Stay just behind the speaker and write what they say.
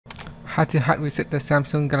how to hard reset the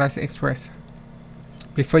Samsung Galaxy Express.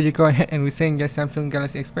 Before you go ahead and reset your Samsung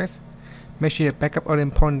Galaxy Express, make sure you back up all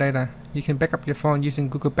important data. You can back up your phone using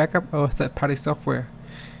Google Backup or third-party software.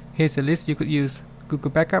 Here's a list you could use: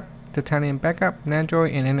 Google Backup, Titanium Backup,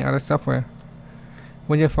 Nandroid, and any other software.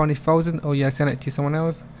 When your phone is frozen or you send it to someone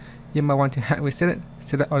else, you might want to hard reset it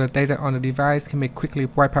so that all the data on the device can be quickly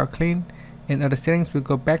wiped out clean, and other settings will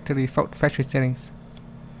go back to the default factory settings.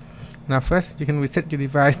 Now first, you can reset your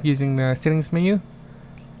device using the settings menu.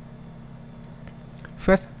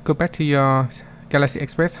 First, go back to your Galaxy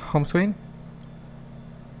Express home screen.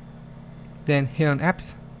 Then here on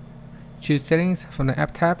apps, choose settings from the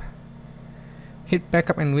app tab. Hit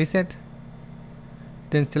backup and reset.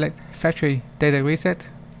 Then select factory data reset.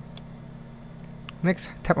 Next,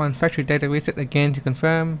 tap on factory data reset again to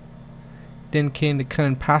confirm. Then key in the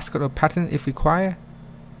current passcode or pattern if required.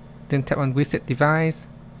 Then tap on reset device.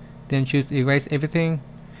 Then choose erase everything.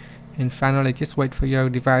 And finally, just wait for your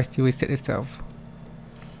device to reset itself.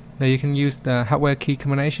 Now you can use the hardware key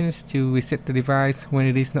combinations to reset the device when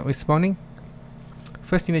it is not responding.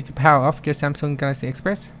 First, you need to power off your Samsung Galaxy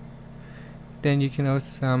Express. Then you can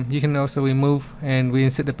also remove and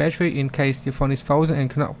reinsert the battery in case your phone is frozen and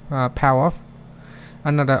cannot power off.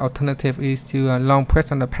 Another alternative is to long press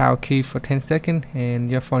on the power key for 10 seconds and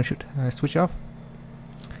your phone should switch off.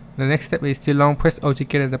 The next step is to long press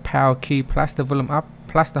altogether the power key plus the volume up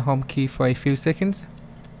plus the home key for a few seconds.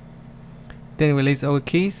 Then release all the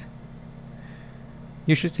keys.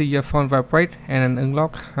 You should see your phone vibrate and an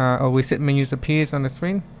unlock or reset menus appears on the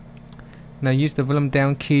screen. Now use the volume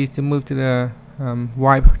down keys to move to the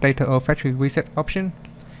wipe data or factory reset option,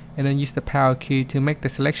 and then use the power key to make the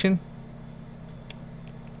selection.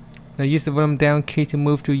 Now use the volume down key to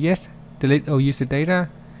move to yes, delete or use the data,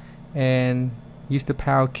 and use the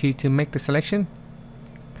power key to make the selection.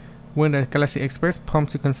 When the Galaxy Express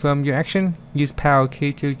prompts to confirm your action, use power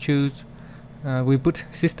key to choose reboot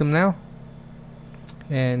system now.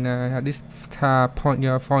 And at this point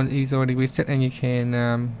your phone is already reset and you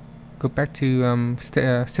can go back to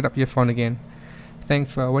set up your phone again.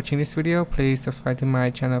 Thanks for watching this video. Please subscribe to my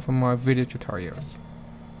channel for more video tutorials.